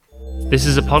This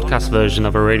is a podcast version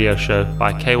of a radio show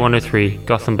by K103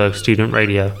 Göteborgs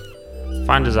Studentradio.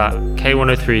 Find us at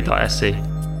k103.se.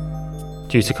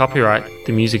 Due to copyright,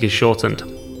 the music is shortened.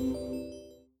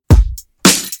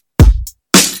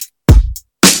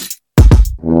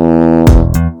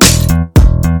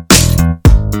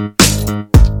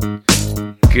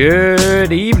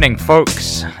 Good evening,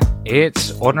 folks.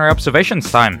 It's Ordinary Observations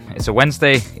time. It's a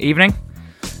Wednesday evening,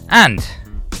 and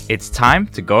it's time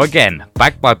to go again.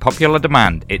 Back by popular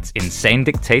demand, it's Insane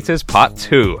Dictators Part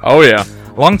 2. Oh, yeah.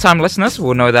 Long-time listeners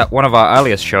will know that one of our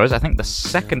earliest shows, I think the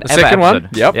second episode, one?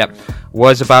 Yep.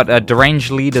 Was about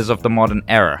Deranged Leaders of the modern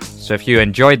era. So if you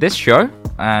enjoyed this show,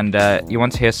 and you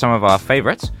want to hear some of our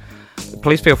favorites,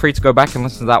 please feel free to go back and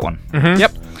listen to that one. Mm-hmm.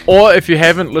 Yep. Or if you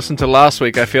haven't listened to last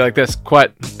week, I feel like that's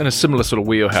quite in a similar sort of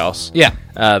wheelhouse. Yeah.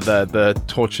 The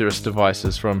torturous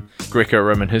devices from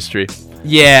Greco-Roman history.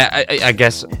 Yeah, I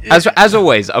guess. As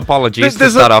always, apologies to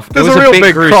start off. There's it was a real bit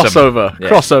big gruesome.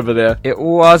 crossover there. It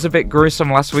was a bit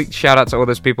gruesome last week. Shout out to all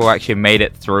those people who actually made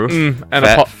it through.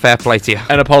 Fair play to you.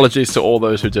 And apologies to all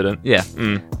those who didn't. Yeah.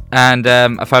 And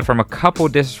I've heard from a couple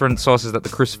different sources that the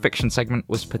crucifixion segment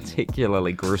was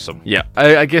particularly gruesome. Yeah.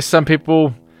 I guess some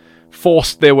people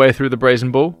forced their way through the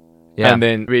brazen bull. Yeah. And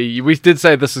then we did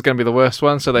say this is going to be the worst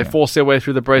one, so they forced their way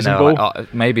through the brazen bull.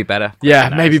 Maybe better. Yeah,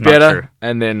 maybe better.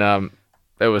 And then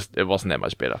it wasn't that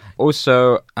much better.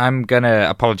 Also, I'm going to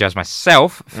apologize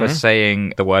myself for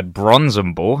saying the word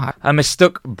bronzen bull. I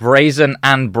mistook brazen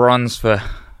and bronze for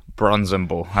bronzen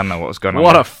bull. I don't know what was going on.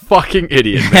 What a fucking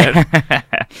idiot, man.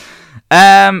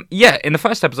 In the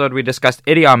first episode, we discussed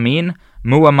Idi Amin,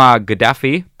 Muammar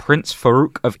Gaddafi, Prince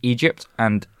Farouk of Egypt,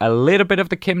 and a little bit of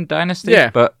the Kim dynasty,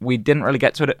 but we didn't really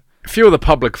get to it. A few of the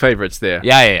public favorites there.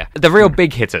 Yeah. The real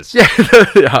big hitters. Yeah,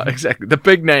 exactly. The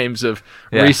big names of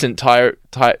recent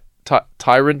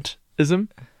tyrantism.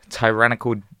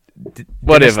 Tyrannical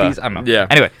whatever. Dynasties? I don't know. Yeah.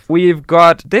 Anyway, we've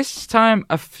got this time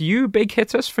a few big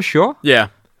hitters for sure. Yeah.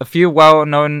 A few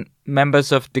well-known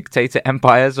members of dictator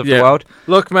empires of the world.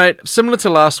 Look, mate, similar to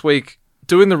last week,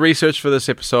 doing the research for this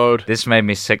episode, this made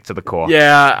me sick to the core.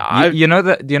 Yeah, you know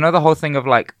the whole thing of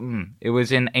like, it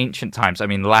was in ancient times. I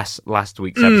mean, last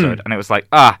week's episode, and it was like,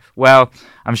 well,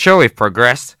 I'm sure we've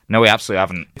progressed. No, we absolutely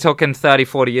haven't. We're talking 30,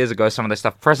 40 years ago, some of this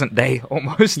stuff, present day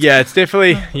almost. Yeah, it's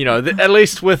definitely, at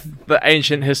least with the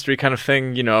ancient history kind of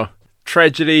thing,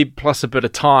 tragedy plus a bit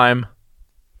of time.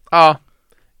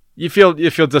 You feel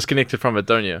disconnected from it,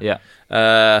 don't you? Yeah.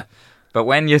 But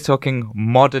when you're talking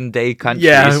modern day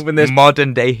countries, when there's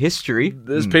modern day history,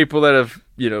 there's people that have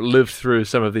lived through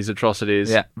some of these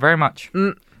atrocities. Yeah, very much.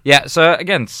 Yeah. So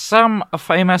again, some are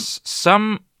famous.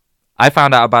 Some I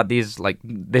found out about these like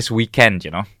this weekend.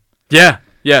 Yeah.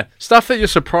 Stuff that you're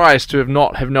surprised to have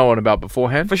known about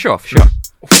beforehand. For sure.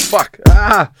 Oh, fuck.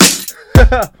 What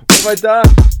have I done?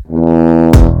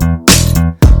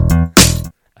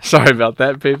 Sorry about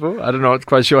that, people. I don't know.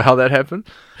 Quite sure how that happened.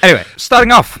 Anyway,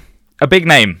 starting off. A big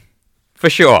name, for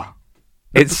sure.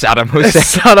 It's Saddam Hussein.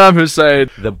 Saddam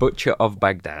Hussein. The Butcher of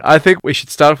Baghdad. I think we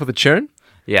should start off with a tune.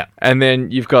 Yeah. And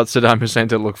then you've got Saddam Hussein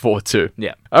to look forward to.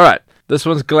 Yeah. All right. This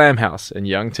one's Glam House and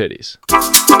Young Titties.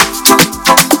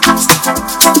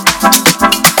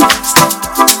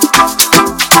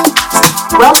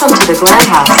 Welcome to the Glam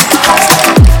House.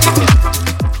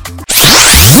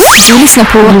 Du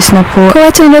lyssnar på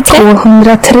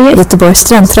K103 Göteborgs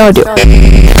Studentradio.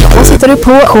 Och sätter du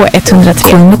på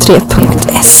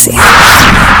K103.se.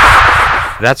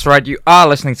 That's right, you are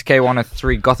listening to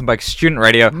K103 Göteborgs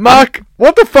Studentradio. Mark,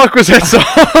 what the fuck was that song?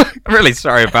 I'm really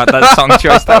sorry about that song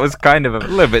choice. That was kind of a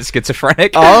little bit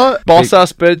schizophrenic. Boss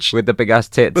ass bitch. With the big ass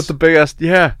tits. With the big ass,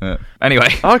 yeah. Anyway.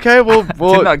 Okay, well.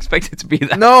 I did not expect it to be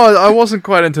that. No, I wasn't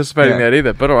quite anticipating that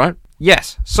either, but alright.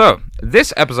 Yes, so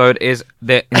this episode is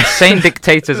the Insane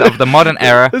Dictators of the Modern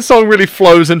Era. This song really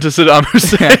flows into Saddam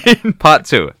Hussein. Part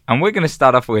 2. And we're going to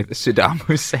start off with Saddam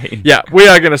Hussein. Yeah, we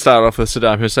are going to start off with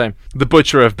Saddam Hussein, the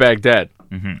Butcher of Baghdad,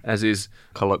 as he's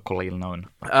colloquially known.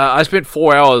 I spent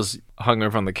 4 hours hung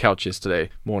over on the couch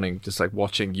yesterday morning, just like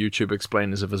watching YouTube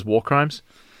explainers of his war crimes.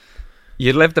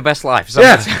 You live the best life.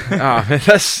 Yeah.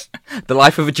 That's the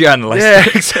life of a journalist. Yeah,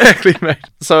 exactly, mate.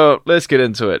 So let's get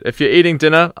into it. If you're eating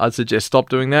dinner, I'd suggest stop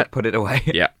doing that. Put it away.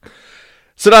 Yeah.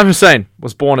 Saddam Hussein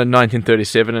was born in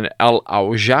 1937 in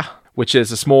Al-Awjah, which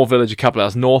is a small village a couple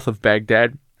hours north of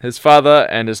Baghdad. His father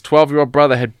and his 12-year-old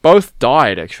brother had both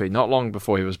died, actually, not long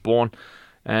before he was born.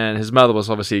 And his mother was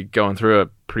obviously going through a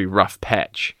pretty rough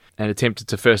patch and attempted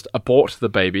to first abort the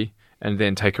baby and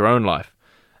then take her own life.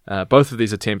 Both of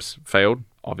these attempts failed,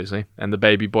 obviously, and the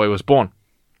baby boy was born.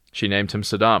 She named him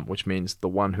Saddam, which means the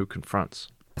one who confronts.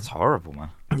 That's horrible, man.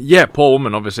 Yeah, poor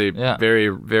woman, obviously. Yeah. Very,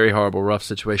 very horrible, rough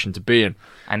situation to be in.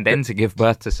 And then to give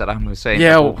birth to Saddam Hussein.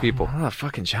 Yeah, of all people. What are the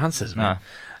fucking chances, man?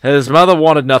 His mother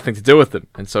wanted nothing to do with him,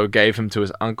 and so gave him to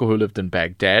his uncle who lived in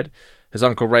Baghdad. His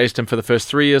uncle raised him for the first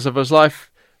 3 years of his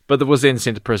life, but was then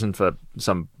sent to prison for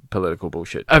some political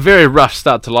bullshit. A very rough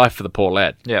start to life for the poor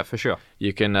lad. Yeah, for sure.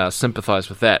 You can sympathize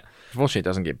with that. Unfortunately, it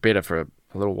doesn't get better for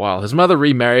a little while. His mother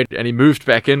remarried, and he moved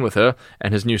back in with her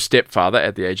and his new stepfather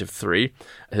at the age of 3.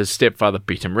 His stepfather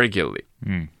beat him regularly.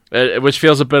 Which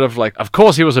feels a bit of like, of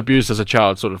course he was abused as a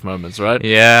child sort of moments, right?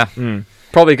 Yeah.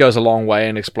 Probably goes a long way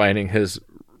in explaining his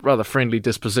rather friendly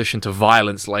disposition to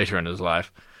violence later in his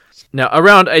life. Now,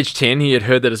 around age 10, he had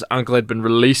heard that his uncle had been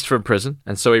released from prison,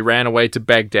 and so he ran away to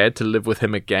Baghdad to live with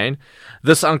him again.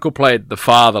 This uncle played the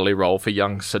fatherly role for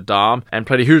young Saddam, and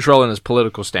played a huge role in his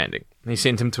political standing. He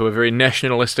sent him to a very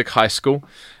nationalistic high school.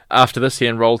 After this, he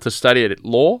enrolled to study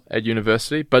law at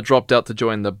university, but dropped out to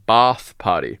join the Ba'ath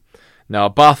Party. Now,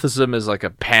 Ba'athism is like a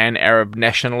pan-Arab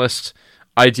nationalist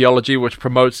ideology which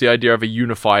promotes the idea of a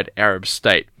unified Arab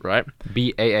state, right?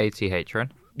 Baath, right?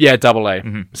 Yeah, double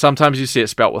A. Sometimes you see it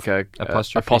spelt with a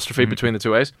Apostrophe. between the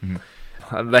two A's.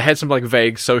 They had some like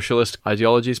vague socialist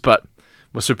ideologies, but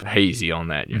were super hazy on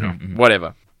that, you know.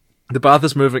 Whatever. The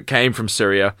Ba'athist movement came from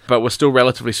Syria, but was still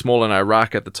relatively small in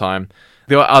Iraq at the time.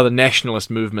 There were other nationalist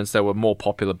movements that were more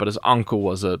popular, but his uncle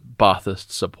was a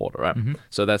Ba'athist supporter, right?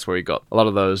 So that's where he got a lot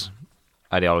of those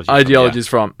ideologies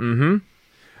from.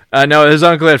 Now, his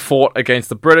uncle had fought against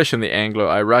the British in the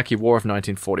Anglo-Iraqi War of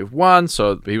 1941,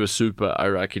 so he was super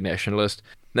Iraqi nationalist.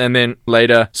 And then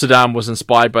later, Saddam was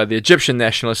inspired by the Egyptian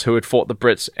nationalists who had fought the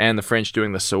Brits and the French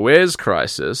during the Suez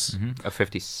Crisis. Of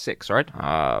 56, right?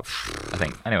 I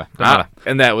think. Anyway, doesn't matter.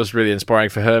 And that was really inspiring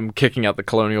for him, kicking out the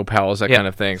colonial powers, that kind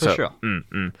of thing. For sure.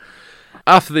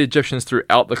 After the Egyptians threw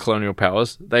out the colonial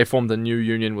powers, they formed a new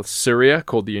union with Syria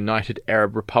called the United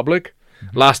Arab Republic.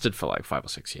 Lasted for like 5 or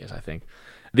 6 years, I think.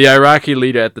 The Iraqi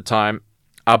leader at the time,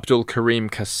 Abdul Karim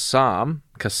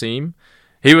Qasim,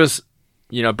 he was,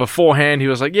 beforehand, he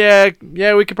was like, yeah,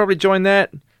 we could probably join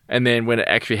that. And then when it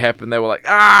actually happened, they were like,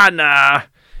 nah,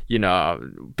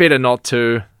 better not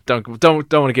to. Don't want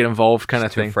to get involved, kind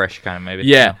of thing. Too fresh, kind of maybe.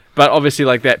 Yeah, but obviously,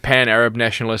 like that pan-Arab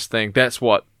nationalist thing, that's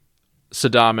what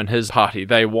Saddam and his party,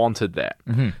 they wanted that.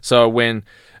 So when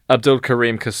Abdul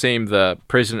Karim Qasim, the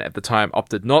president at the time,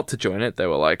 opted not to join it, they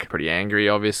were like pretty angry,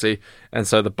 obviously. And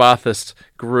so the Ba'athist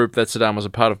group that Saddam was a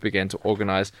part of began to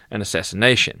organize an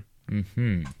assassination.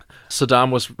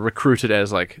 Saddam was recruited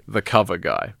as like the cover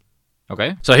guy.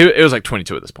 Okay. So he was like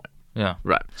 22 at this point. Yeah.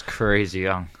 Right. It's crazy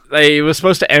young. They were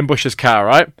supposed to ambush his car,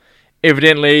 right?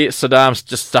 Evidently, Saddam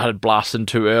just started blasting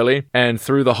too early and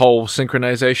threw the whole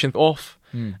synchronization off.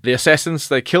 The assassins,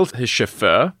 they killed his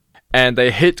chauffeur and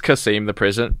they hit Qasim, the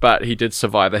president, but he did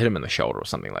survive. They hit him in the shoulder or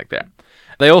something like that.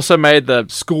 They also made the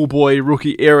schoolboy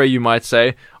rookie error, you might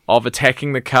say, of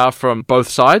attacking the car from both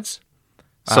sides.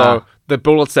 So the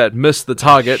bullets that missed the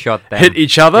target hit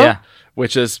each other,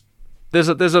 which is... There's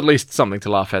at least something to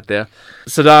laugh at there.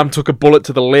 Saddam took a bullet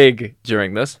to the leg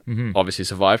during this. Obviously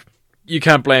survived. You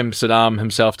can't blame Saddam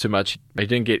himself too much. He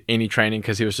didn't get any training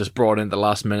because he was just brought in at the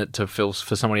last minute to fill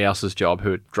for somebody else's job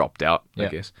who had dropped out, I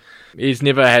guess. He's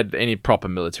never had any proper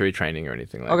military training or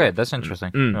anything like that. Okay, that's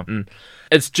interesting.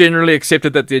 It's generally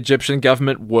accepted that the Egyptian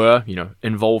government were,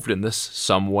 involved in this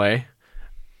some way.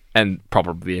 And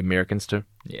probably the Americans too.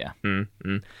 Yeah.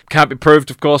 Can't be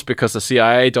proved, of course, because the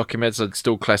CIA documents are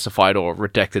still classified or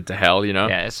redacted to hell,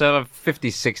 Yeah, so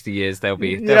 50, 60 years they'll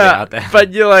be out there.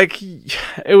 But you're like,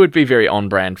 it would be very on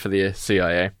brand for the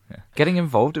CIA. Getting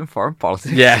involved in foreign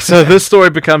politics. Yeah, so this story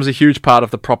becomes a huge part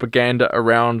of the propaganda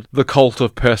around the cult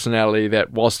of personality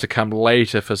that was to come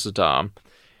later for Saddam.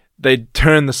 They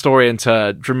turned the story into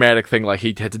a dramatic thing, like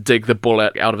he had to dig the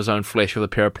bullet out of his own flesh with a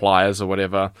pair of pliers or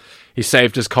whatever. He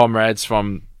saved his comrades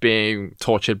from being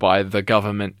tortured by the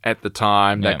government at the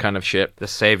time, that kind of shit. The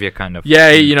savior kind of.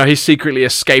 Yeah, he secretly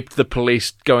escaped the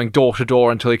police going door to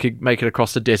door until he could make it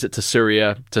across the desert to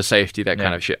Syria to safety, that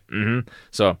kind of shit.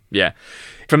 So, yeah.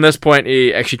 From this point,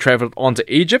 he actually traveled on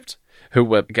to Egypt, who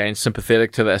were, again,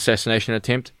 sympathetic to the assassination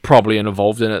attempt, probably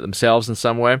involved in it themselves in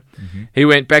some way. He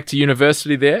went back to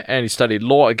university there, and he studied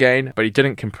law again, but he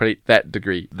didn't complete that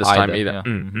degree this time either.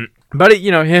 But, he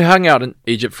hung out in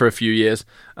Egypt for a few years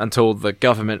until the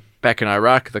government back in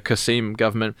Iraq, the Qasim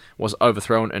government, was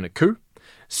overthrown in a coup.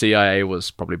 CIA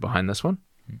was probably behind this one.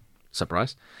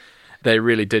 Surprise. They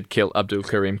really did kill Abdul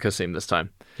Karim Qasim this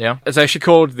time. Yeah. It's actually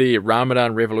called the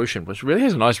Ramadan Revolution, which really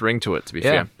has a nice ring to it, to be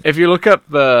fair. If you look up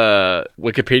the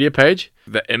Wikipedia page,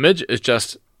 the image is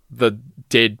just the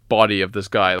dead body of this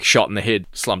guy shot in the head,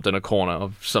 slumped in a corner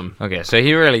of some... Okay, so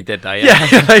he really did die.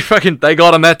 Yeah, they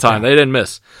got him that time. They didn't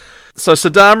miss. So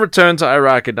Saddam returned to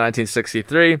Iraq in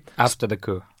 1963. After the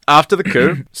coup. After the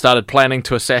coup, started planning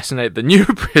to assassinate the new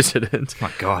president,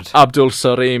 My God. Abdul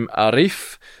Sarim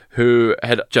Arif, who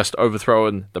had just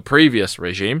overthrown the previous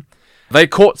regime. They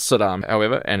caught Saddam,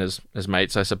 however, and his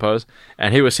mates, I suppose,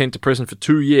 and he was sent to prison for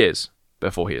 2 years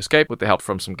before he escaped with the help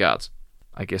from some guards.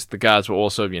 I guess the guards were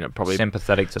also, probably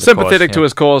sympathetic to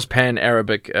his cause,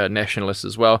 pan-Arabic nationalists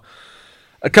as well.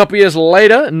 A couple years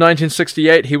later, in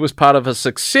 1968, he was part of a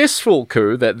successful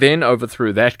coup that then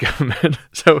overthrew that government.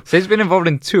 So he's been involved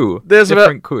in two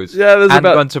different coups. Yeah, and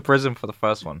gone to prison for the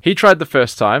first one. He tried the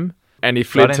first time, and he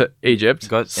fled to Egypt.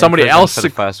 Somebody else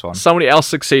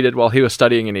succeeded while he was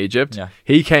studying in Egypt. Yeah.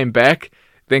 He came back,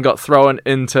 then got thrown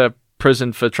into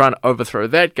prison for trying to overthrow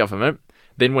that government.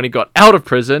 Then when he got out of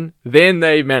prison, then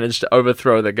they managed to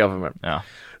overthrow the government. Yeah.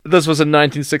 This was in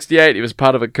 1968. He was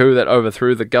part of a coup that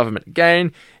overthrew the government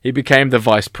again. He became the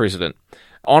vice president.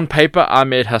 On paper,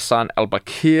 Ahmed Hassan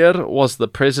al-Bakir was the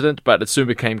president, but it soon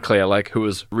became clear who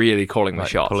was really calling the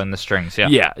shots. Pulling the strings,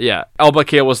 yeah. Yeah.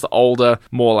 Al-Bakir was the older,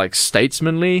 more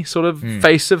statesmanly sort of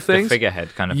face of things. The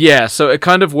figurehead, kind of. Yeah, so it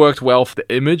kind of worked well for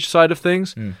the image side of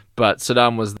things, but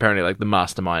Saddam was apparently the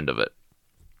mastermind of it.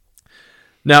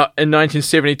 Now, in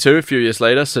 1972, a few years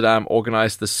later, Saddam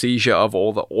organized the seizure of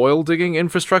all the oil digging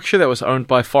infrastructure that was owned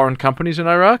by foreign companies in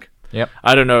Iraq. Yep.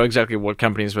 I don't know exactly what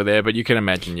companies were there, but you can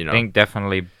imagine, I think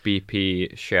definitely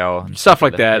BP, Shell. And stuff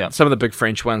like that. Yeah. Some of the big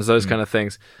French ones, those kind of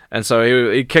things. And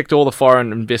so he kicked all the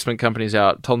foreign investment companies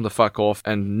out, told them to fuck off,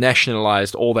 and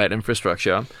nationalized all that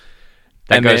infrastructure.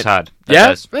 That goes hard.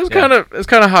 It was kind of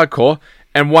hardcore.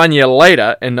 And 1 year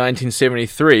later, in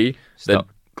 1973,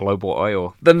 global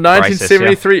oil. The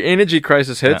 1973 energy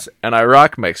crisis hits, and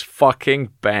Iraq makes fucking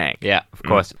bank. Yeah, of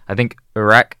course. I think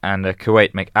Iraq and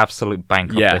Kuwait make absolute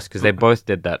bank of this, because they both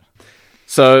did that.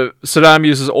 So Saddam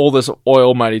uses all this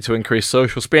oil money to increase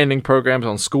social spending programs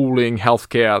on schooling,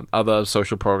 healthcare, other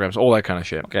social programs, all that kind of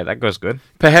shit. Okay, that goes good.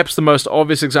 Perhaps the most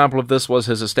obvious example of this was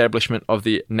his establishment of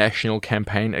the National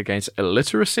Campaign Against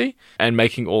Illiteracy and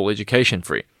making all education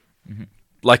free. Mm-hmm.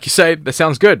 Like you say, that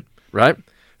sounds good, right?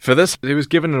 For this, he was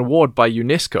given an award by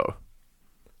UNESCO.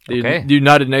 The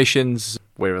United Nations,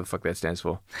 whatever the fuck that stands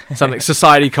for. Something,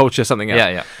 society, culture, something else.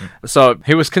 Yeah. So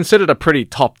he was considered a pretty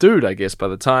top dude, I guess, by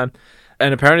the time.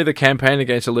 And apparently the campaign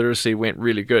against illiteracy went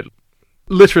really good.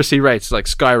 Literacy rates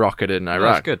skyrocketed in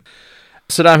Iraq. That's good.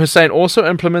 Saddam Hussein also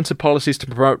implemented policies to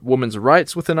promote women's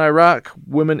rights within Iraq.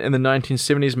 Women in the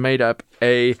 1970s made up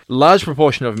a large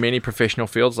proportion of many professional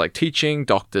fields like teaching,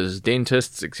 doctors,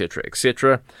 dentists, etc.,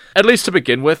 etc. At least to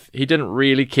begin with, he didn't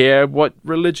really care what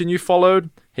religion you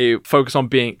followed. He focused on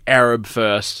being Arab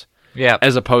first. Yeah.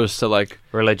 As opposed to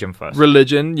religion first.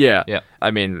 Religion, yeah. Yeah.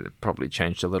 I mean, it probably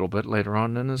changed a little bit later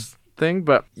on in his thing,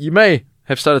 but you may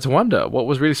have started to wonder what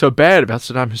was really so bad about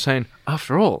Saddam Hussein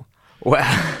after all.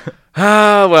 Well.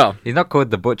 He's not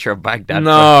called the Butcher of Baghdad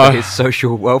for his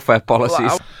social welfare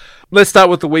policies. Let's start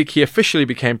with the week he officially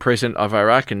became president of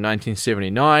Iraq in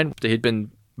 1979. He'd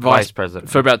been vice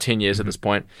president for about 10 years at this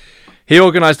point. He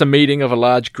organized a meeting of a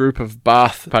large group of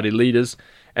Ba'ath Party leaders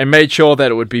and made sure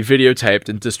that it would be videotaped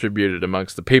and distributed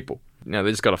amongst the people. They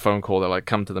just got a phone call. They're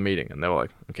come to the meeting. And they were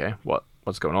like, okay,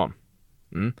 what's going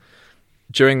on?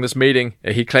 During this meeting,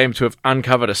 he claimed to have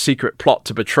uncovered a secret plot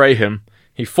to betray him.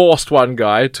 He forced one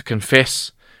guy to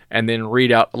confess and then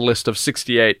read out a list of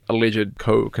 68 alleged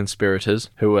co-conspirators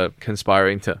who were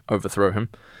conspiring to overthrow him.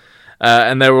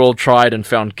 And they were all tried and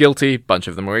found guilty. A bunch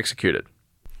of them were executed.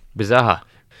 Bizarre.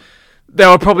 They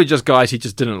were probably just guys he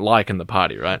just didn't like in the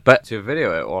party, right? But to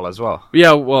video it all as well.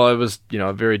 Yeah, well, it was,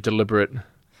 a very deliberate...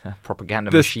 propaganda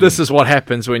machine. This is what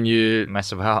happens when you...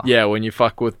 mess about. Yeah, when you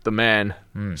fuck with the man,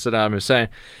 Saddam Hussein.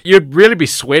 You'd really be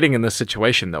sweating in this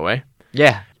situation, though, eh?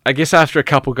 Yeah. I guess after a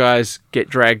couple guys get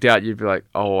dragged out, you'd be like,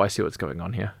 oh, I see what's going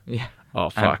on here. Yeah.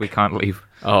 Oh, fuck. And we can't leave.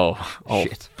 Oh,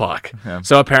 shit. Fuck. Yeah.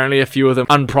 So apparently a few of them,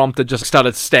 unprompted, just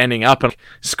started standing up and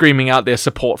screaming out their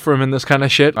support for him and this kind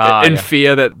of shit in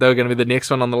fear that they were going to be the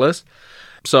next one on the list.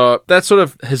 So that's sort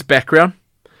of his background.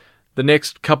 The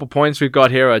next couple points we've got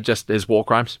here are just his war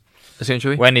crimes,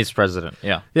 essentially. When he's president,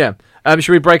 yeah. Yeah.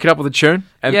 Should we break it up with a tune?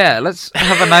 Yeah, let's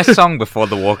have a nice song before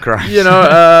the war crimes.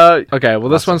 Okay, well,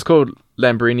 this one's called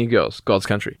Lamborghini Girls, God's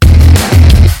Country.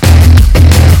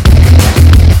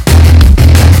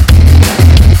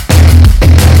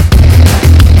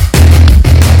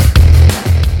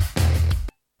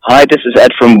 Hi, this is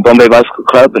Ed from Bombay Bicycle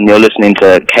Club, and you're listening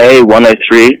to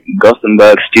K103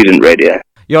 Göteborgs Student Radio.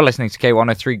 You're listening to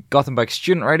K103 Göteborgs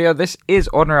Studentradio. This is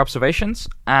Ordinary Observations,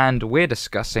 and we're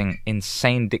discussing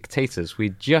insane dictators. We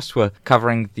just were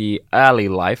covering the early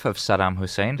life of Saddam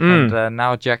Hussein, and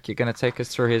now, Jack, you're going to take us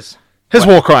through his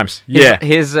war crimes.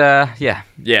 His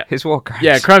war crimes.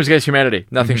 Yeah, crimes against humanity.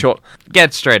 Nothing short.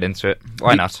 Get straight into it.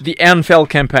 Why not? The eventual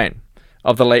campaign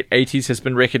of the late 80s has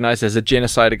been recognized as a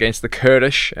genocide against the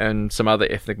Kurdish and some other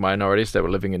ethnic minorities that were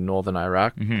living in northern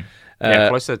Iraq.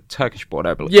 Close to the Turkish border,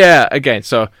 I believe. Yeah, again,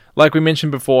 so like we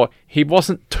mentioned before, he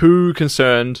wasn't too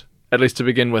concerned, at least to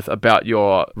begin with, about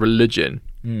your religion,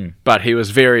 but he was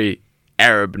very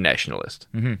Arab nationalist.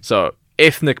 So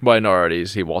ethnic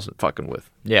minorities he wasn't fucking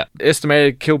with. Yeah.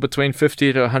 Estimated killed between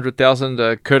 50 to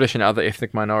 100,000 Kurdish and other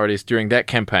ethnic minorities during that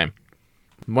campaign.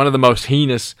 One of the most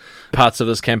heinous parts of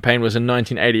this campaign was in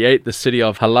 1988, the city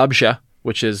of Halabja,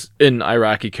 which is in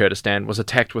Iraqi Kurdistan, was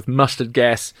attacked with mustard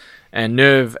gas and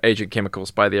nerve agent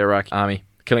chemicals by the Iraqi army,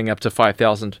 killing up to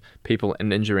 5,000 people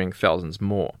and injuring thousands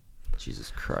more.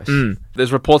 Jesus Christ.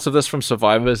 There's reports of this from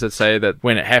survivors that say that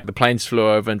when it happened, the planes flew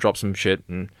over and dropped some shit,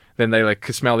 and then they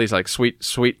could smell these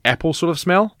sweet apple sort of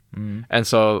smell. And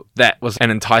so that was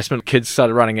an enticement. Kids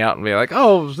started running out and being like,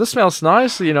 oh, this smells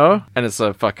nice, And it's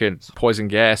a fucking poison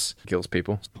gas. Kills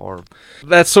people. Horrible.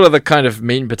 That's sort of the kind of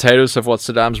meat and potatoes of what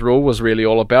Saddam's rule was really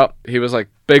all about. He was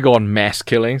big on mass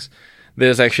killings.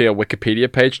 There's actually a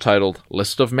Wikipedia page titled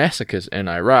List of Massacres in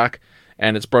Iraq,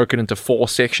 and it's broken into 4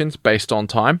 sections based on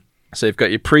time. So you've got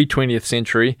your pre-20th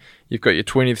century, you've got your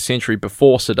 20th century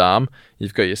before Saddam,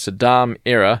 you've got your Saddam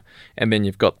era, and then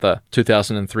you've got the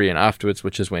 2003 and afterwards,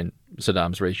 which is when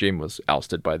Saddam's regime was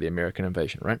ousted by the American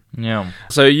invasion, right? Yeah.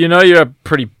 So you're a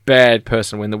pretty bad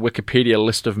person when the Wikipedia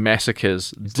list of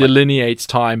massacres delineates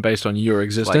time based on your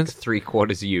existence.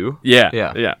 3/4 you.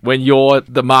 Yeah. When you're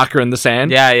the marker in the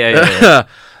sand. Yeah.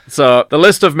 So the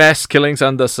list of mass killings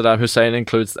under Saddam Hussein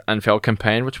includes the Anfal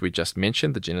campaign, which we just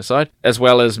mentioned, the genocide, as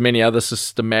well as many other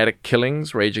systematic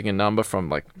killings ranging in number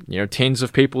from tens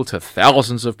of people to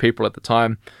thousands of people at the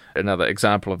time. Another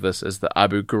example of this is the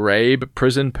Abu Ghraib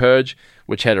prison purge,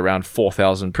 which had around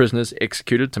 4,000 prisoners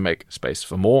executed to make space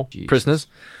for more prisoners.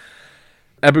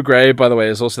 Abu Ghraib, by the way,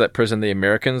 is also that prison the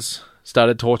Americans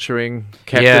started torturing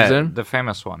captives in. The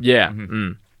famous one. Yeah.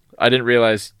 I didn't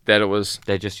realize that it was...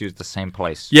 They just used the same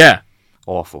place. Yeah.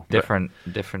 Awful. Different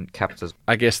captors.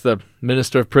 I guess the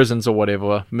Minister of Prisons or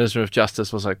whatever, Minister of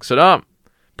Justice was like, Saddam,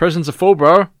 prisons are full,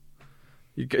 bro.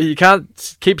 You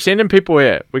can't keep sending people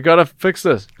here. We got to fix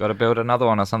this. Got to build another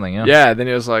one or something, yeah. Yeah, then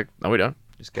he was like, no, we don't.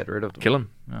 Just get rid of them. Kill them.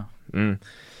 Yeah.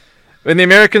 When the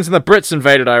Americans and the Brits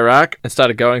invaded Iraq and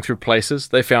started going through places,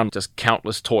 they found just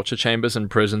countless torture chambers and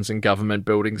prisons and government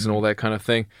buildings and all that kind of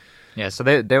thing. Yeah, so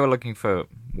they were looking for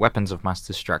weapons of mass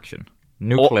destruction.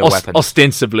 Nuclear weapons.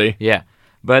 Ostensibly. Yeah.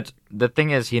 But the thing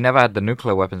is, he never had the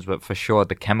nuclear weapons, but for sure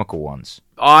the chemical ones.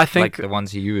 I think... the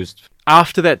ones he used.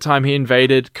 After that time, he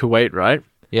invaded Kuwait, right?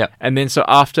 Yeah. And then so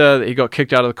after he got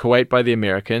kicked out of Kuwait by the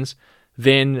Americans,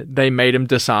 then they made him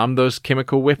disarm those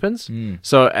chemical weapons.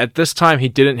 So at this time, he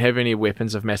didn't have any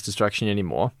weapons of mass destruction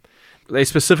anymore. They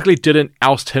specifically didn't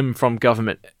oust him from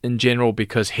government in general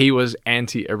because he was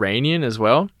anti-Iranian as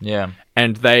well. Yeah.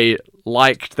 And they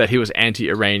liked that he was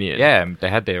anti-Iranian. Yeah, they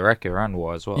had the Iraq-Iran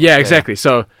war as well. Yeah, exactly.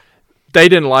 So they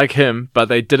didn't like him, but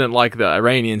they didn't like the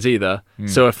Iranians either.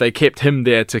 So if they kept him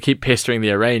there to keep pestering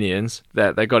the Iranians,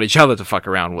 that they got each other to fuck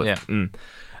around with. Yeah.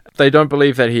 They don't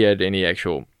believe that he had any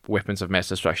actual weapons of mass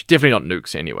destruction. Definitely not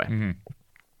nukes anyway.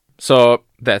 So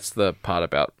that's the part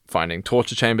about finding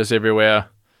torture chambers everywhere.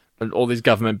 And all these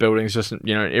government buildings, just, in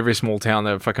every small town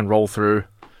they fucking roll through,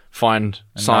 find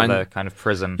another kind of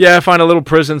prison. Yeah, find a little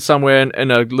prison somewhere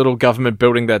in a little government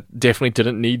building that definitely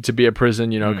didn't need to be a prison,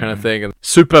 kind of thing. And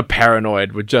super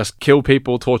paranoid, would just kill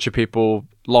people, torture people,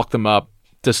 lock them up,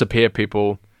 disappear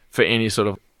people for any sort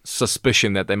of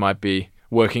suspicion that they might be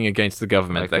working against the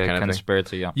government, like that kind of thing.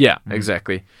 Conspiracy, yeah. Yeah,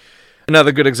 exactly.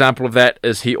 Another good example of that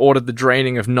is he ordered the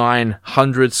draining of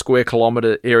 900 square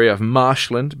kilometer area of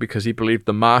marshland because he believed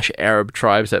the marsh Arab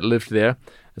tribes that lived there,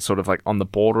 sort of on the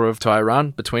border of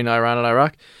Iran, between Iran and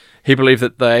Iraq. He believed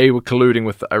that they were colluding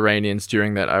with the Iranians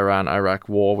during that Iran-Iraq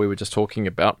war we were just talking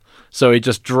about. So he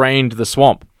just drained the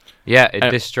swamp. Yeah, it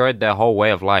destroyed their whole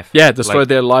way of life. Yeah, it destroyed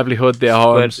their livelihood, their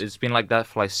homes. But it's been like that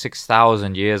for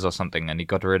 6,000 years or something, and he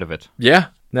got rid of it. Yeah.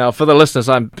 Now, for the listeners,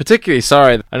 I'm particularly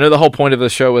sorry. I know the whole point of the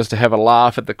show was to have a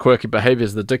laugh at the quirky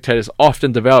behaviors the dictators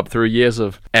often develop through years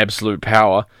of absolute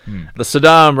power. The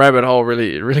Saddam rabbit hole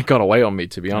really got away on me,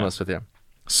 to be honest with you.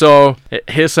 So,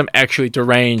 here's some actually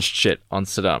deranged shit on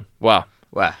Saddam. Wow.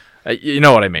 You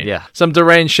know what I mean. Yeah. Some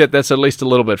deranged shit that's at least a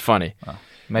little bit funny.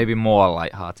 Maybe more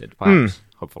lighthearted, perhaps.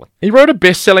 hopefully. He wrote a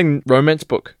best-selling romance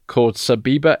book called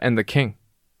Sabiba and the King.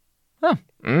 Oh,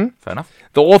 fair enough.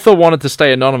 The author wanted to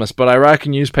stay anonymous, but Iraqi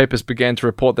newspapers began to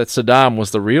report that Saddam was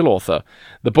the real author.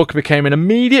 The book became an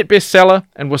immediate bestseller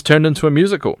and was turned into a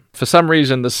musical. For some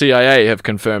reason, the CIA have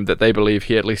confirmed that they believe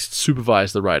he at least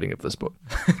supervised the writing of this book.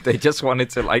 They just wanted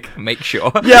to, like, make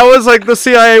sure. Yeah, it was like the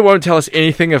CIA won't tell us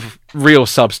anything of real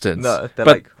substance. No, they're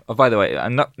like, oh, by the way,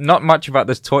 not much about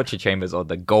this torture chambers or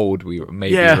the gold we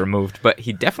maybe removed, but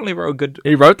he definitely wrote a good...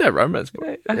 He wrote that romance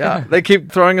book. Yeah, they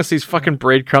keep throwing us these fucking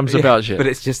breadcrumbs about shit. But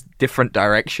it's just different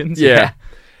directions. Yeah.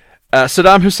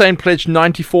 Saddam Hussein pledged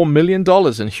 $94 million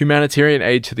in humanitarian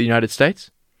aid to the United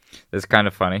States. It's kind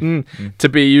of funny. To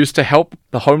be used to help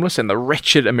the homeless and the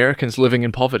wretched Americans living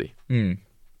in poverty. I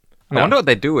wonder what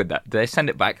they do with that. Do they send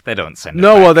it back? They don't send it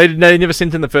No, back. well, they never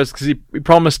sent in the first because he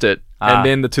promised it. And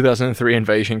then the 2003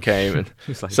 invasion came. And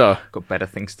He's like, so got better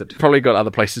things to do. probably got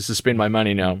other places to spend my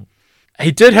money now.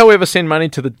 He did, however, send money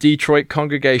to the Detroit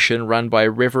congregation run by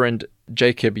Reverend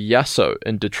Jacob Yasso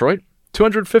in Detroit.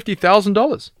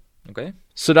 $250,000. Okay.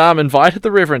 Saddam invited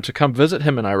the Reverend to come visit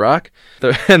him in Iraq.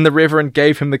 And the Reverend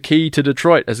gave him the key to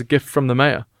Detroit as a gift from the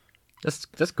mayor. That's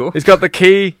cool. He's got the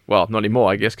key. Well, not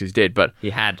anymore, I guess, because he's dead. But He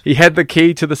had the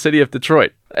key to the city of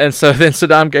Detroit. And so then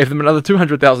Saddam gave them another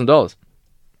 $200,000.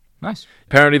 Nice.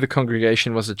 Apparently the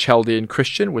congregation was a Chaldean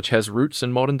Christian, which has roots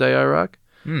in modern-day Iraq.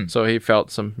 So he felt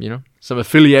some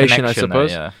affiliation, I suppose.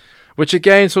 There, yeah. Which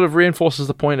again sort of reinforces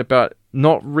the point about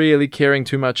not really caring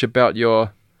too much about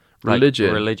your religion.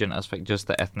 Like religion aspect, just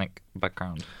the ethnic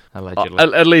background, allegedly.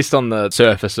 At least on the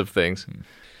surface of things.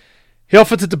 He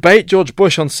offered to debate George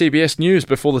Bush on CBS News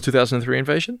before the 2003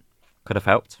 invasion. Could have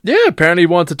helped. Yeah, apparently he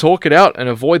wanted to talk it out and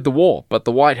avoid the war, but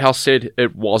the White House said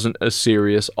it wasn't a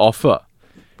serious offer.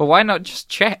 But why not just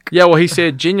check? Yeah, well, he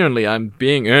said, genuinely, I'm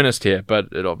being earnest here, but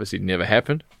it obviously never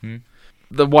happened.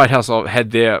 The White House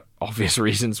had their obvious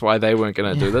reasons why they weren't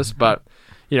going to do this, but,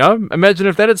 imagine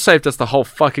if that had saved us the whole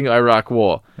fucking Iraq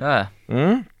war. Yeah.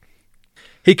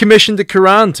 He commissioned the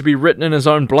Quran to be written in his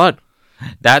own blood.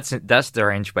 That's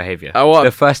deranged behavior. Oh, what?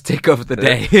 The first tick of the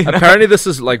day. Apparently this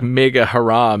is like mega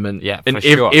haram in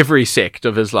sure. every sect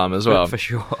of Islam as well. For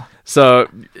sure. So,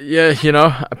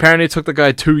 yeah, apparently it took the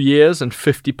guy 2 years and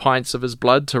 50 pints of his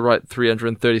blood to write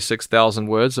 336,000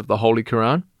 words of the Holy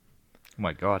Quran. Oh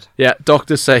my god. Yeah,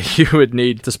 doctors say you would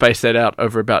need to space that out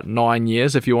over about 9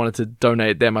 years if you wanted to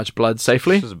donate that much blood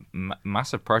safely. This was a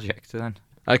massive project then.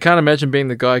 I can't imagine being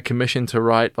the guy commissioned to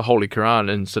write the Holy Quran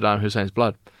in Saddam Hussein's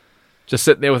blood. Just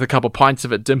sitting there with a couple pints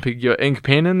of it, dipping your ink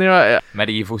pen in there.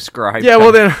 Medieval scribe. Yeah,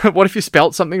 well then, what if you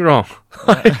spelt something wrong?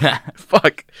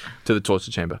 Fuck. To the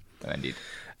torture chamber. Indeed.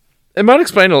 It might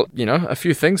explain, a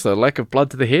few things though. Lack of blood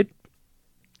to the head.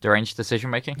 Deranged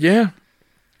decision making. Yeah.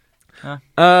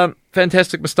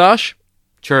 Fantastic moustache.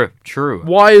 True.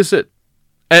 Why is it?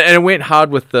 And it went hard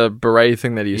with the beret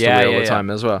thing that he used to wear all the time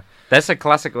as well. That's a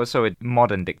classic also with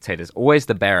modern dictators. Always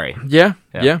the beret. Yeah.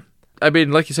 I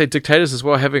mean, like you say, dictators as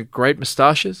well having great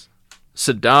moustaches.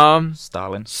 Saddam.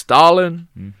 Stalin.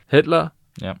 Hitler.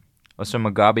 Yeah. Also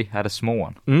Mugabe had a small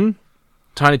one.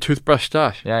 Tiny toothbrush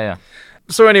stash. Yeah.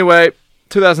 So anyway,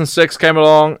 2006 came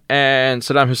along and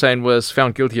Saddam Hussein was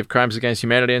found guilty of crimes against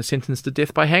humanity and sentenced to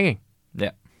death by hanging.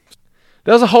 Yeah.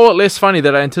 That was a whole lot less funny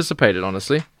than I anticipated,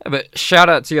 honestly. Yeah, but shout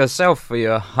out to yourself for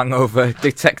your hungover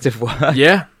detective work.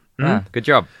 Yeah. Good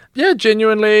job. Yeah,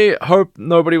 genuinely hope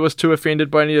nobody was too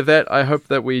offended by any of that. I hope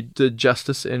that we did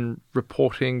justice in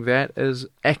reporting that as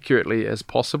accurately as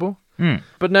possible.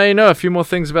 But now you know a few more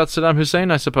things about Saddam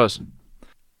Hussein, I suppose.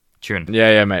 Tune.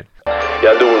 Yeah, mate.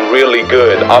 Jag doing really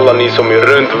good. Alla ni som är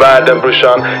runt världen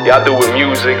brorsan. Jag doing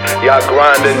music. Jag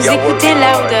grinding. Jag Écoutez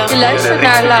Louder. Du luistert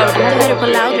naar Louder. Du hör på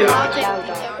Louder.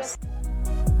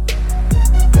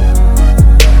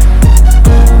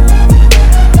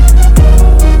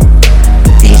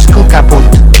 Disco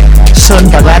kaputt.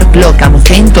 Söndagar klockan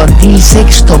 15 till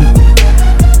 16.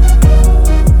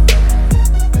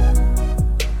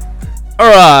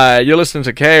 Alright, you're listening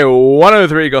to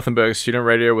K103 Göteborgs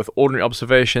Studentradio with ordinary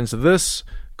observations this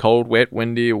cold, wet,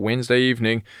 windy Wednesday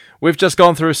evening. We've just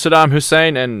gone through Saddam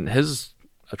Hussein and his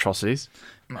atrocities.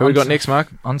 Who we got next, Mark?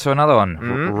 On to another one.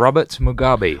 Robert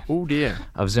Mugabe. Oh dear.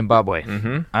 Of Zimbabwe.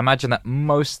 I imagine that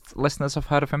most listeners have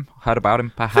heard about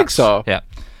him, perhaps. I think so. Yeah.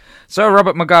 So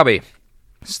Robert Mugabe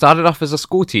started off as a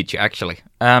school teacher, actually.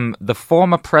 The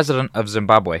former president of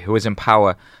Zimbabwe, who was in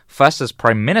power first as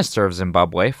prime minister of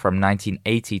Zimbabwe from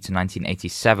 1980 to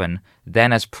 1987,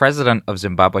 then as president of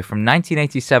Zimbabwe from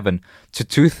 1987 to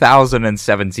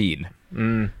 2017.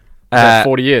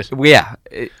 40 years. Yeah.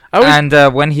 And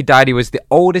when he died, he was the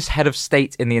oldest head of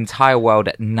state in the entire world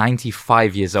at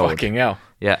 95 years old. Fucking hell.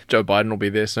 Yeah. Joe Biden will be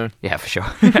there soon. Yeah, for sure.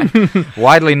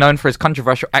 Widely known for his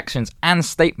controversial actions and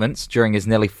statements during his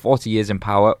nearly 40 years in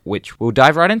power, which we'll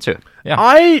dive right into. Yeah.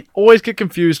 I always get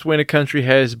confused when a country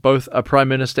has both a prime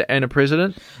minister and a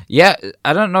president. Yeah,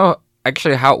 I don't know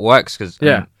actually how it works because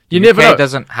You never know.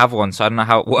 doesn't have one, so I don't know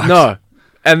how it works. No.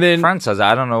 And then France has it.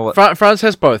 I don't know what. France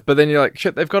has both, but then you're like,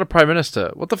 shit, they've got a prime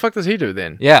minister. What the fuck does he do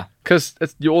then? Yeah. Because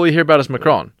all you hear about is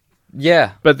Macron.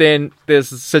 Yeah. But then there's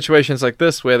situations like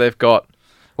this where they've got...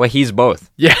 Well, he's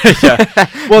both. Yeah.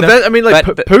 Well,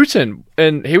 Putin,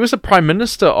 and he was a prime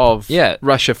minister of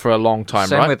Russia for a long time,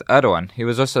 Same right? with Erdogan. He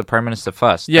was also the prime minister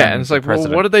first. Yeah, and it's like, well,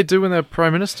 what did they do when they're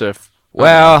prime minister?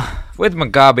 Well, with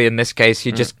Mugabe in this case,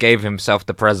 he just gave himself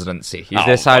the presidency. He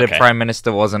decided prime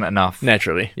minister wasn't enough.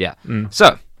 Naturally. Yeah.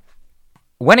 So,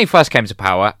 when he first came to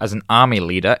power as an army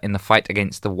leader in the fight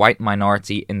against the white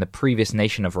minority in the previous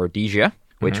nation of Rhodesia,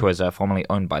 which was formerly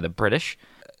owned by the British.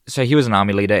 So he was an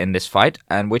army leader in this fight,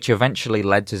 and which eventually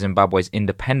led to Zimbabwe's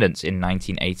independence in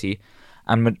 1980.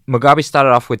 And Mugabe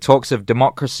started off with talks of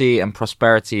democracy and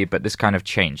prosperity, but this kind of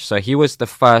changed. So he was the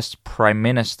first prime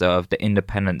minister of the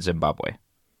independent Zimbabwe.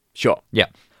 Sure. Yeah.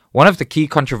 One of the key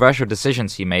controversial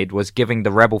decisions he made was giving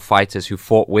the rebel fighters who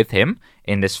fought with him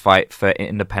in this fight for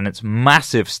independence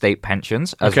massive state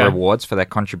pensions as rewards for their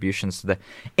contributions to the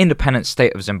independent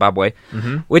state of Zimbabwe,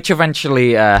 which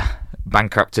eventually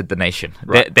bankrupted the nation.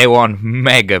 Right. They won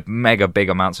mega big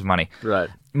amounts of money. Right.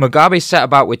 Mugabe set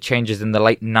about with changes in the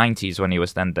late 90s when he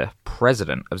was then the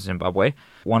president of Zimbabwe.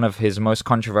 One of his most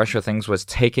controversial things was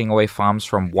taking away farms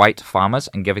from white farmers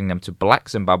and giving them to black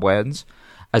Zimbabweans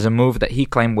as a move that he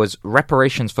claimed was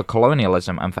reparations for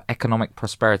colonialism and for economic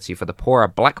prosperity for the poorer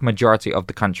black majority of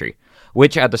the country,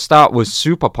 which at the start was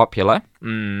super popular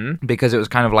because it was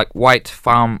kind of like white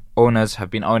farm owners have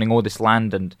been owning all this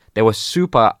land and they were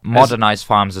super modernized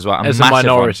farms as well. And as a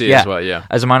minority as well, yeah.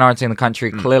 As a minority in the country,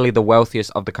 clearly the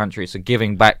wealthiest of the country, so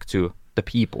giving back to the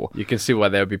people. You can see why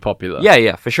they would be popular.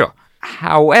 Yeah, for sure.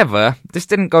 However, this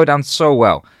didn't go down so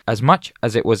well. As much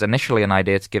as it was initially an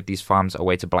idea to give these farms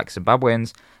away to black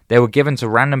Zimbabweans, they were given to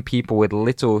random people with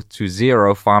little to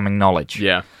zero farming knowledge.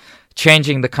 Yeah.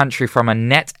 Changing the country from a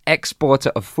net exporter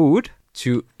of food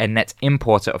to a net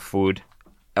importer of food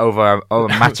over a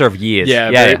matter of years.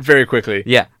 Very quickly.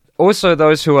 Yeah. Also,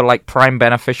 those who were like prime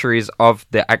beneficiaries of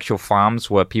the actual farms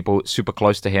were people super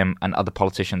close to him and other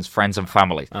politicians, friends and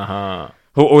family.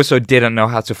 Who also didn't know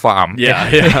how to farm.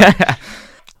 Yeah.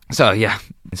 So,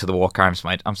 into the war crimes,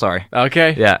 mate. I'm sorry.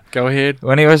 Okay. Yeah. Go ahead.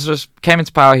 When he came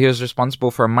into power, he was responsible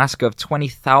for a massacre of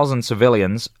 20,000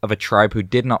 civilians of a tribe who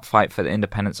did not fight for the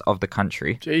independence of the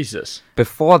country. Jesus.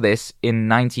 Before this, in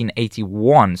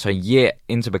 1981, so a year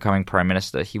into becoming prime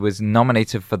minister, he was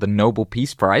nominated for the Nobel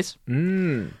Peace Prize.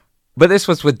 But this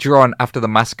was withdrawn after the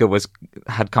massacre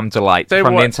had come to light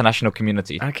from the international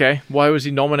community. Okay. Why was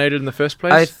he nominated in the first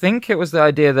place? I think it was the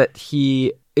idea that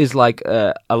he is like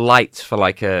a light for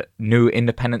like a new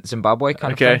independent Zimbabwe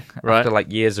kind of thing. Right. After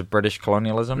like years of British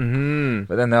colonialism.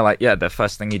 But then they're like, the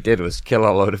first thing he did was kill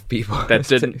a load of people. That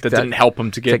didn't help him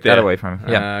to get take there. That away from him.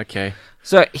 Yeah. Okay.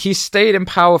 So he stayed in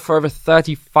power for over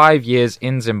 35 years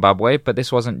in Zimbabwe, but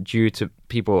this wasn't due to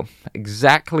people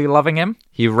exactly loving him.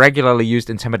 He regularly used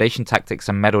intimidation tactics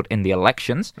and meddled in the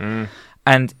elections.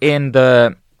 And in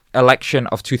the election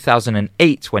of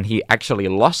 2008, when he actually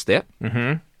lost it,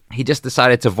 he just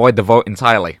decided to void the vote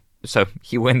entirely. So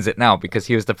he wins it now because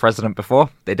he was the president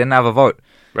before. They didn't have a vote.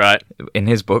 Right. In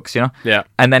his books, you know? Yeah.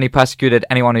 And then he persecuted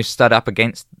anyone who stood up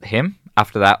against him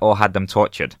after that or had them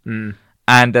tortured.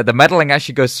 And the meddling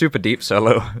actually goes super deep, so a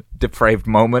little depraved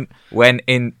moment, when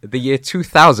in the year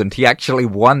 2000, he actually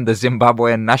won the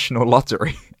Zimbabwean National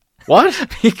Lottery. What?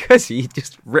 Because he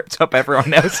just ripped up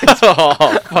everyone else's.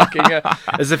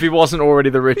 As if he wasn't already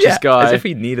the richest guy. As if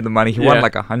he needed the money. He won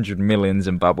like 100 million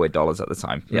Zimbabwe dollars at the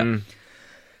time. Yeah.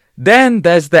 Then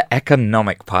there's the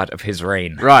economic part of his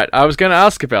reign. Right, I was going to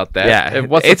ask about that. Yeah,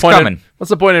 What's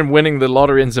the point in winning the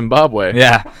lottery in Zimbabwe?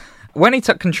 Yeah. When he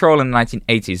took control in the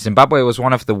 1980s, Zimbabwe was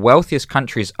one of the wealthiest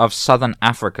countries of southern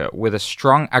Africa, with a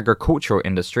strong agricultural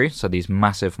industry, so these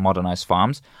massive modernized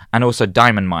farms, and also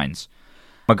diamond mines.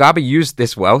 Mugabe used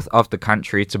this wealth of the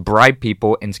country to bribe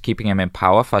people into keeping him in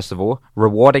power, first of all,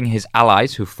 rewarding his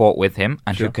allies who fought with him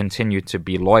and who continued to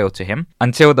be loyal to him,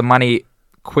 until the money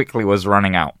quickly was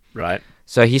running out. Right.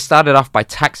 So he started off by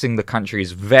taxing the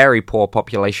country's very poor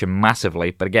population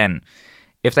massively, but again,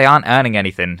 if they aren't earning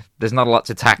anything, there's not a lot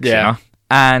to tax, you know?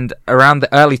 And around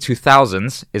the early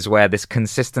 2000s is where this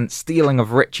consistent stealing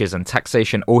of riches and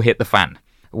taxation all hit the fan.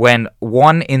 When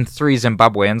 1 in 3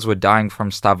 Zimbabweans were dying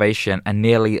from starvation and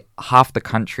nearly half the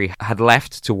country had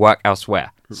left to work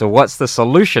elsewhere. So what's the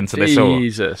solution to this all?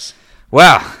 Jesus.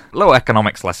 Well, little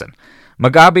economics lesson.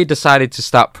 Mugabe decided to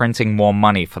start printing more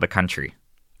money for the country.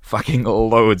 Fucking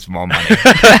loads more money.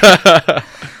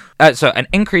 So an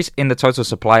increase in the total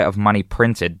supply of money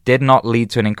printed did not lead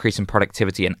to an increase in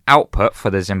productivity and output for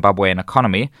the Zimbabwean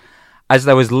economy, as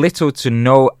there was little to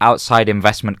no outside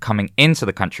investment coming into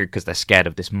the country because they're scared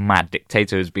of this mad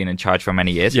dictator who's been in charge for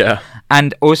many years. Yeah.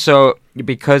 And also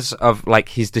because of, like,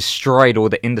 he's destroyed all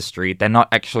the industry, they're not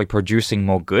actually producing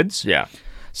more goods. Yeah.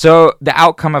 So the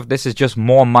outcome of this is just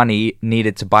more money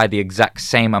needed to buy the exact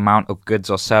same amount of goods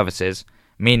or services,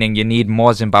 meaning you need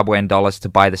more Zimbabwean dollars to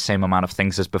buy the same amount of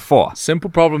things as before. Simple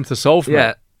problem to solve, mate.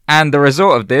 Yeah. And the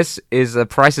result of this is the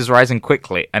prices rising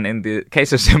quickly. And in the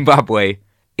case of Zimbabwe,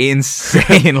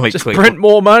 insanely Just quickly. print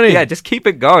more money. Yeah, just keep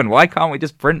it going. Why can't we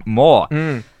just print more?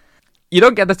 You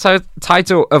don't get the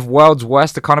title of world's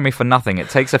worst economy for nothing. It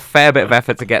takes a fair bit of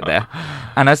effort to get there.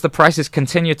 And as the prices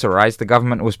continue to rise, the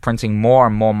government was printing more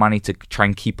and more money to try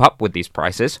and keep up with these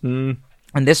prices. And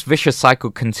this vicious cycle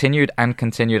continued and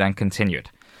continued and continued.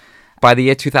 By the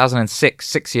year 2006,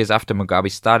 6 years after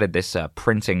Mugabe started this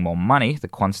printing more money, the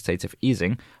quantitative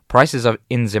easing, prices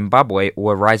in Zimbabwe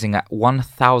were rising at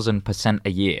 1,000% a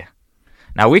year.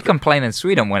 Now, we complain in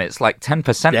Sweden when it's like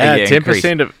 10% a year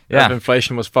 10% of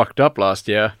inflation was fucked up last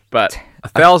year, but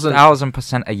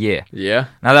 1,000% a year. Yeah.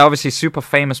 Now, there are obviously super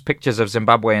famous pictures of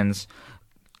Zimbabweans,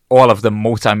 all of them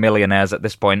multi-millionaires at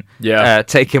this point,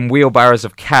 taking wheelbarrows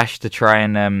of cash to try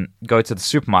and go to the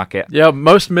supermarket. Yeah,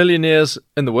 most millionaires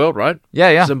in the world, right?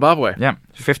 Yeah. Zimbabwe. Yeah,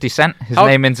 50 Cent, his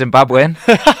name in Zimbabwean,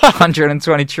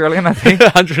 120 trillion, I think.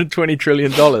 $120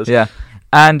 trillion. Yeah.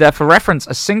 And for reference,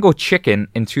 a single chicken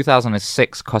in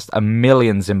 2006 cost $1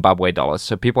 million Zimbabwe dollars.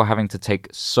 So people having to take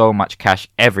so much cash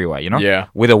everywhere, you know? Yeah.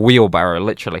 With a wheelbarrow,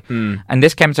 literally. And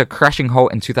this came to a crashing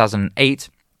halt in 2008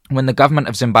 when the government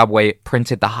of Zimbabwe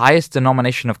printed the highest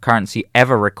denomination of currency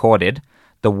ever recorded,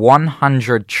 the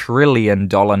 $100 trillion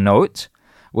note,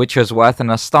 which was worth an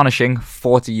astonishing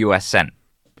 40 US cent.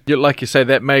 Like you say,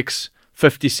 that makes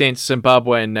 50 cents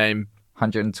Zimbabwean name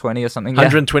 120 or something.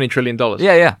 $120 trillion.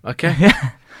 Yeah. Okay.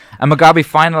 Yeah. And Mugabe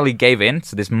finally gave in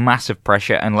to this massive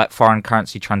pressure and let foreign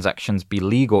currency transactions be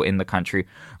legal in the country,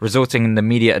 resulting in the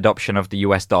immediate adoption of the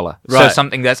US dollar. Right. So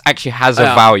something that actually has a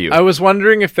value. I was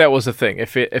wondering if that was a thing,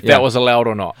 if that was allowed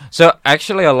or not. So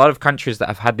actually a lot of countries that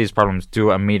have had these problems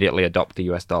do immediately adopt the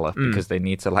US dollar because they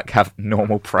need to like have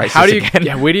normal prices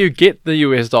again. Where do you get the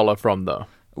US dollar from though?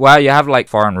 Well, you have like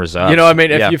foreign reserves. You know what I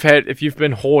mean? If you've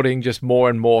been hoarding just more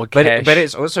and more cash. But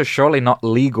it's also surely not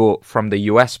legal from the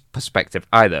US perspective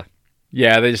either.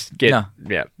 Yeah, they just get... No.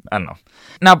 Yeah. I don't know.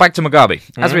 Now, back to Mugabe.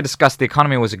 As we discussed, the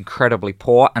economy was incredibly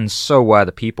poor, and so were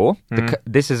the people.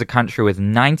 This is a country with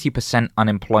 90%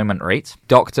 unemployment rate.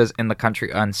 Doctors in the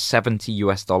country earn $70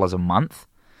 US a month.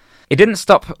 It didn't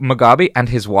stop Mugabe and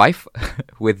his wife,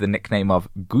 with the nickname of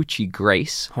Gucci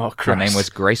Grace. Oh, Christ. Her name was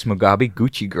Grace Mugabe,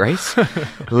 Gucci Grace,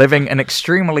 living an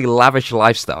extremely lavish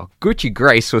lifestyle. Gucci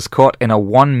Grace was caught in a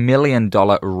 $1 million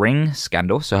ring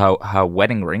scandal, so her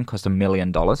wedding ring cost $1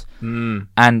 million.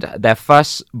 And their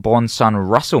firstborn son,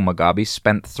 Russell Mugabe,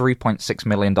 spent $3.6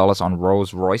 million on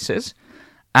Rolls Royces.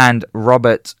 And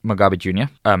Robert Mugabe Jr.,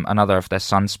 another of their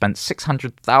sons, spent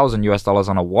 $600,000 US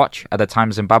on a watch. At the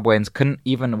time, Zimbabweans couldn't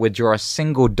even withdraw a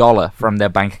single dollar from their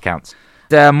bank accounts.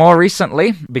 More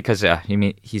recently, because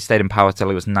he stayed in power till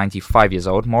he was 95 years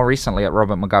old, more recently at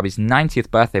Robert Mugabe's 90th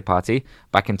birthday party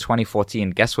back in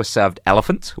 2014, guests were served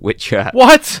elephant, which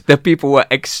what? The people were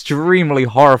extremely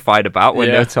horrified about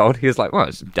when they were told. He was like, well,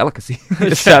 it's a delicacy.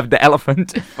 Served the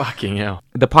elephant. Fucking hell.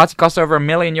 The party cost over $1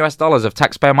 million US of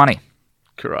taxpayer money.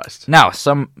 Christ. Now,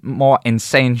 some more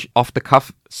insane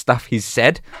off-the-cuff stuff he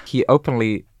said. He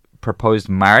openly proposed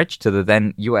marriage to the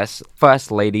then U.S.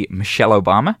 First Lady Michelle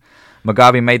Obama.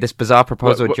 Mugabe made this bizarre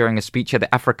proposal during a speech at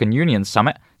the African Union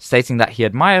Summit, stating that he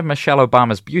admired Michelle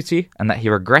Obama's beauty and that he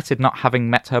regretted not having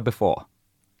met her before.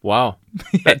 Wow.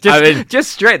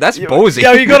 Just straight, that's ballsy.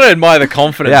 Yeah, you got to admire the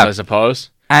confidence, I suppose.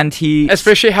 And he...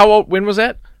 Especially how old, when was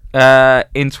that?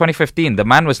 In 2015. The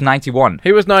man was 91.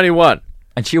 He was 91.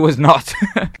 And she was not.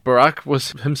 Barack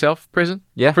was himself present?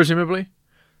 Yeah. Presumably?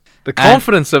 The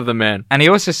confidence of the man. And he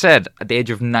also said, at the age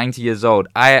of 90 years old,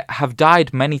 I have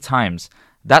died many times.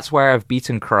 That's where I've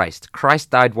beaten Christ. Christ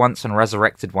died once and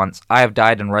resurrected once. I have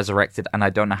died and resurrected, and I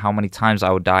don't know how many times I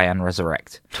will die and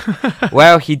resurrect.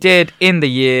 Well, he did, in the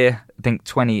year, I think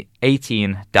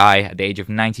 2018, die at the age of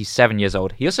 97 years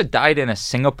old. He also died in a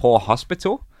Singapore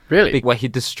hospital. Really? Where he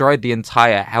destroyed the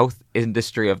entire health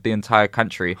industry of the entire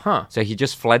country. Huh. So he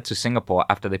just fled to Singapore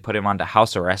after they put him under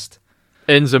house arrest.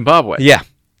 In Zimbabwe? Yeah.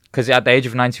 because at the age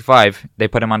of 95, they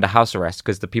put him under house arrest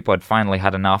because the people had finally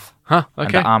had enough. Huh, And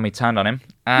okay. the army turned on him.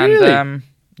 And, Really?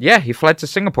 yeah, he fled to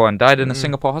Singapore and died in a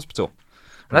Singapore hospital.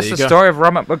 And that's you the go. story of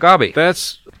Robert Mugabe.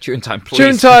 That's Tune time, please.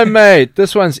 tune time, mate.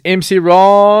 This one's MC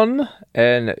Ron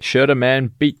and Shoulda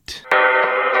Man Beat.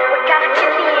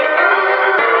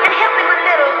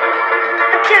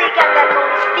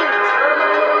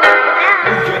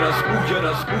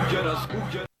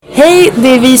 Hej, det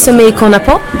är vi som är Icona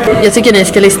Pop. Jag tycker ni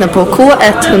ska lyssna på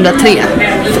K103,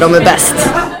 för de är bäst.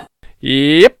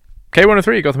 Yep.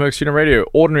 K103 Göteborgs Studentradio.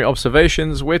 Ordinary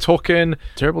Observations. We're talking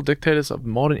terrible dictators of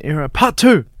modern era. Part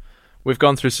 2. We've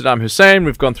gone through Saddam Hussein.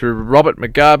 We've gone through Robert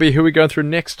Mugabe. Who are we going through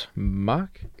next?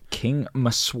 Mark? King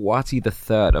Mswati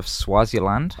III of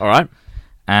Swaziland. All right.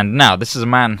 And now, this is a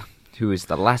man who is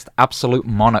the last absolute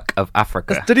monarch of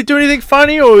Africa. Did he do anything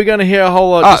funny, or are we going to hear a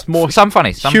whole lot just more some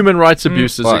funny. Some human rights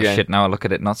abuses well, again? shit, now I look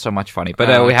at it, not so much funny. But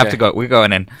Oh, we have okay. to go. We're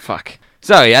going in. Fuck.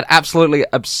 So, he had absolutely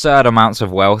absurd amounts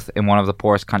of wealth in one of the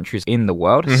poorest countries in the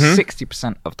world.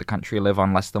 60% of the country live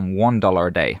on less than $1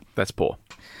 a day. That's poor.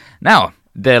 Now,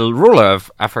 the ruler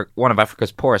of one of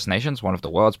Africa's poorest nations, one of the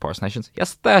world's poorest nations, he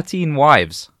has 13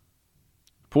 wives.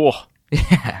 Poor.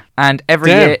 Yeah. And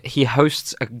every Damn. year he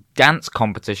hosts a dance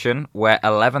competition where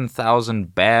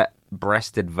 11,000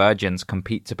 bare-breasted virgins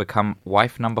compete to become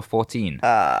wife number 14.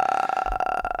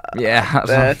 Yeah,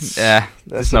 that's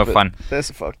no fun.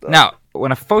 That's fucked up. Now,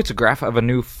 when a photograph of a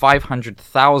new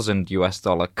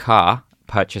 $500,000 car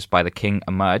purchased by the king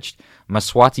emerged,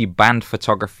 Mswati banned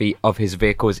photography of his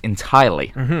vehicles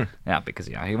entirely. Yeah, because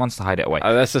he wants to hide it away.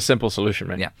 That's a simple solution,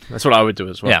 man. Yeah. That's what I would do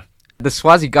as well. Yeah. The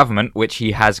Swazi government, which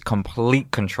he has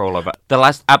complete control over, the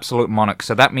last absolute monarch,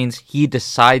 so that means he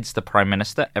decides the prime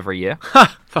minister every year.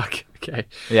 Ha! Fuck. Okay.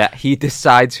 Yeah, he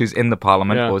decides who's in the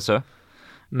parliament Yeah. also.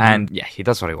 And yeah, he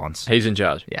does what he wants. He's in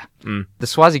charge. Yeah. The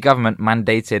Swazi government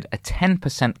mandated a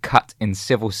 10% cut in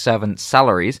civil servant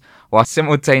salaries while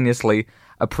simultaneously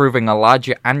approving a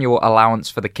larger annual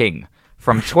allowance for the king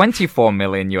from $24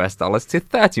 million to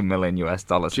 $30 million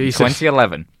in Jesus.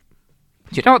 2011.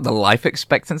 Do you know what the life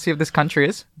expectancy of this country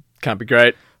is? Can't be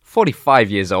great.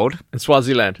 45 years old. In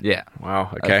Swaziland. Yeah. Wow.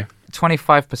 Okay.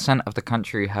 25% of the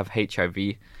country have HIV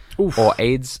or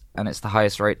AIDS, and it's the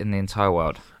highest rate in the entire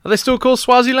world. Are they still called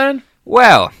Swaziland?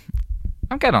 Well,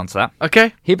 I'm getting on to that.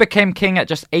 Okay. He became king at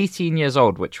just 18 years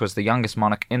old, which was the youngest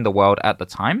monarch in the world at the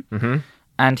time.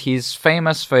 And he's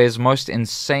famous for his most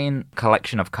insane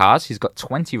collection of cars. He's got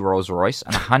 20 Rolls-Royce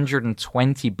and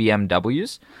 120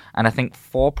 BMWs, and I think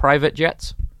 4 private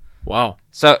jets. Wow.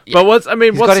 So, But what's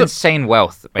he's got insane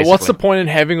wealth, basically. what's the point in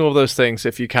having all those things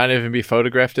if you can't even be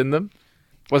photographed in them?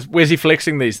 Where's he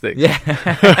flexing these things? Yeah.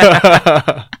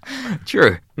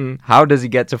 True. How does he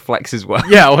get to flex his wealth?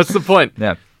 Yeah, what's the point?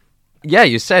 Yeah. Yeah,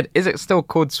 you said, is it still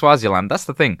called Swaziland? That's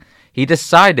the thing. He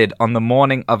decided on the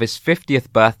morning of his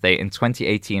 50th birthday in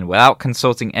 2018, without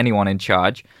consulting anyone in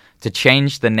charge, to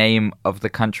change the name of the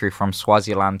country from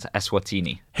Swaziland to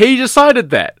Eswatini. He decided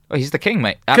that. Oh, he's the king,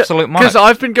 mate. Absolute monarch. Because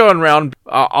I've been going around,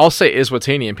 I'll say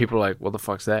Eswatini, and people are like, what the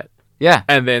fuck's that? Yeah.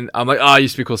 And then I'm like, oh, it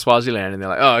used to be called Swaziland. And they're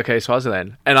like, oh, okay,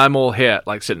 Swaziland. And I'm all here,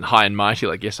 like, sitting high and mighty,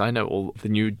 like, yes, I know all the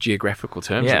new geographical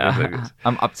terms. Yeah.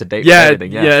 I'm up to date Yeah, with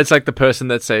everything. yeah, it's like the person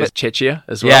that says Chechia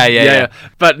as well. Yeah.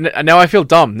 But now I feel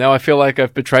dumb. Now I feel like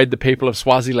I've betrayed the people of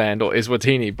Swaziland or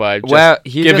Eswatini by just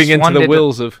giving into the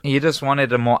wills of... He just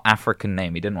wanted a more African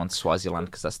name. He didn't want Swaziland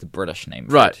because that's the British name.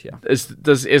 Right. Yeah.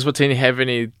 Does Eswatini have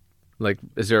any, like,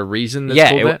 is there a reason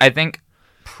that's called that? I think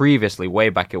previously, way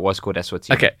back, it was called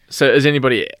Eswatini. Okay, so is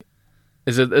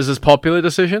this popular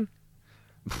decision?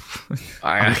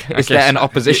 Is there an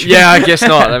opposition? Yeah, I guess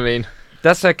not. I mean,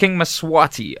 that's King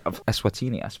Mswati of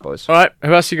Eswatini, I suppose. all right.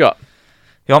 Who else you got?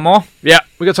 You want more? Yeah,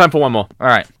 we got time for one more. All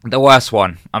right, the worst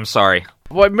one. I'm sorry.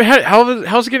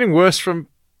 How's it getting worse from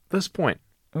this point?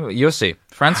 Ooh, you'll see.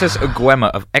 Francis Nguema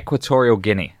of Equatorial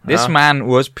Guinea. This man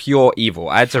was pure evil.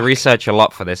 I had to research a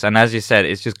lot for this, and as you said,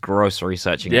 it's just gross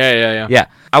researching it. Yeah. Yeah,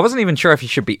 I wasn't even sure if he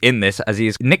should be in this, as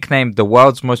he's nicknamed the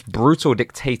world's most brutal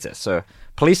dictator. So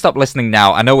please stop listening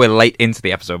now. I know we're late into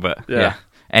the episode, but yeah.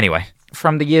 Anyway,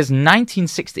 from the years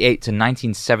 1968 to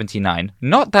 1979,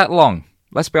 not that long.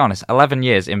 Let's be honest, 11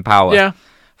 years in power. Yeah.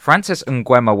 Francis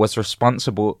Nguema was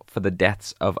responsible for the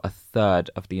deaths of a third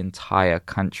of the entire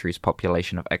country's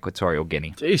population of Equatorial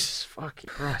Guinea. Jesus fucking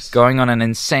Christ. Going on an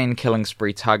insane killing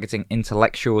spree targeting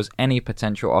intellectuals, any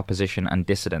potential opposition, and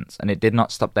dissidents. And it did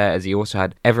not stop there, as he also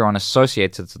had everyone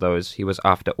associated to those he was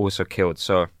after also killed.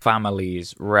 So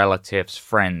families, relatives,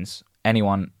 friends,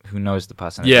 anyone who knows the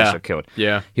person is Yeah. also killed.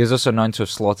 Yeah. He was also known to have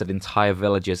slaughtered entire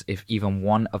villages if even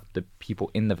one of the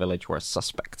people in the village were a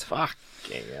suspect.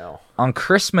 Fucking hell. On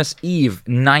Christmas Eve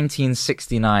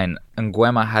 1969,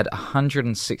 Nguema had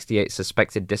 168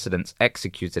 suspected dissidents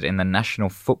executed in the National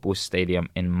Football Stadium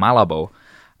in Malabo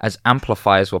as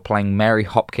amplifiers were playing Mary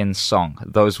Hopkins' song,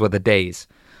 Those Were the Days.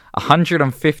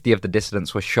 150 of the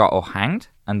dissidents were shot or hanged,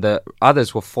 and the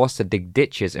others were forced to dig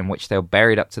ditches in which they were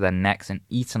buried up to their necks and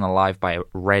eaten alive by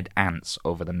red ants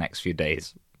over the next few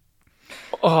days.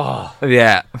 Oh,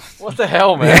 Yeah. what the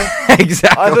hell, man?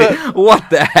 Exactly. What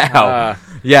the hell?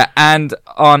 Yeah, and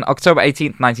on October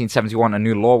 18th, 1971, a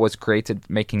new law was created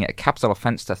making it a capital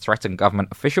offense to threaten government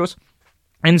officials.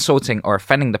 Insulting or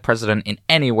offending the president in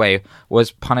any way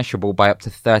was punishable by up to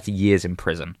 30 years in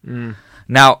prison.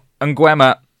 Now,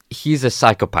 Nguema, he's a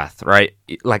psychopath, right?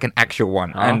 Like an actual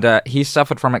one. And he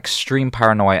suffered from extreme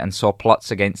paranoia and saw plots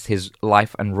against his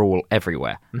life and rule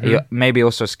everywhere. He maybe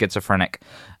also schizophrenic.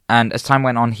 And as time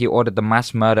went on, he ordered the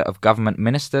mass murder of government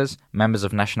ministers, members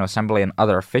of National Assembly, and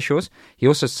other officials. He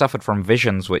also suffered from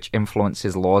visions which influenced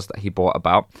his laws that he brought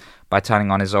about by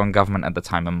turning on his own government at the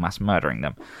time and mass murdering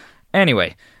them.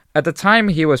 Anyway, at the time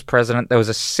he was president, there was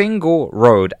a single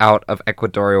road out of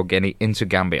Equatorial Guinea into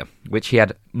Gambia, which he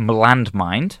had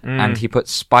landmined, and he put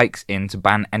spikes in to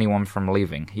ban anyone from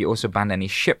leaving. He also banned any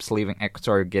ships leaving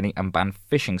Equatorial Guinea and banned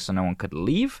fishing so no one could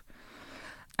leave.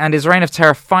 And his reign of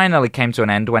terror finally came to an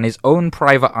end when his own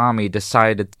private army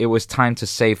decided it was time to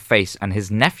save face, and his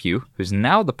nephew, who's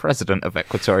now the president of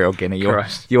Equatorial Guinea,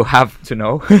 you'll have to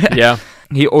know. Yeah.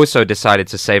 He also decided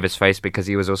to save his face because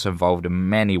he was also involved in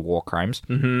many war crimes.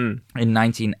 In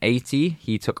 1980,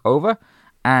 he took over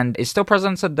and is still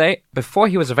president today. Before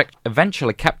he was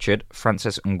eventually captured,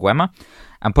 Francis Nguema,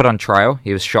 and put on trial.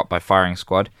 He was shot by firing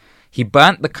squad. He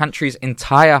burnt the country's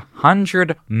entire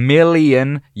 $100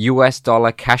 million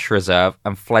cash reserve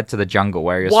and fled to the jungle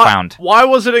where he was found. Why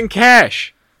was it in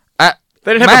cash?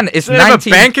 They didn't Man, have, it's they didn't have a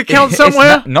bank account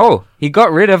somewhere? No, he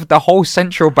got rid of the whole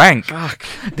central bank. Fuck.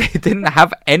 They didn't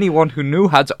have anyone who knew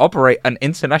how to operate an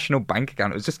international bank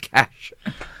account. It was just cash.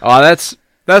 Oh, that's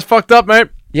fucked up, mate.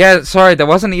 Yeah, sorry, there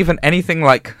wasn't even anything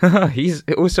like, he's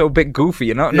also a bit goofy,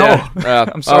 you know? Yeah. No,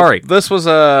 I'm sorry. This was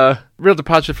a real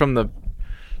departure from the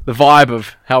vibe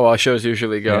of how our shows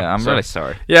usually go. Yeah, I'm really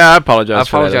sorry. Yeah, I apologize. I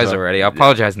for that as apologize well. already. I'll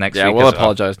apologize next week. Yeah, we'll as well.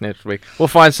 apologize next week. We'll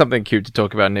find something cute to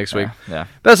talk about next week. Yeah.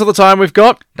 That's all the time we've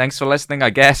got. Thanks for listening, I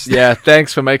guess. Yeah,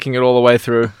 thanks for making it all the way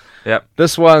through. Yep.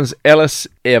 This one's Ellis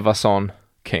Everson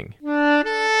King.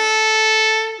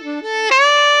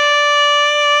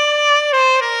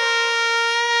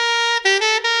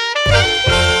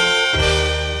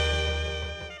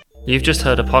 You've just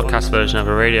heard a podcast version of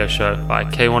a radio show by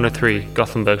K103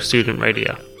 Göteborgs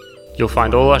Studentradio. You'll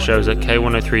find all our shows at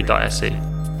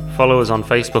k103.se. Follow us on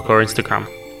Facebook or Instagram.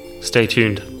 Stay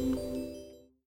tuned.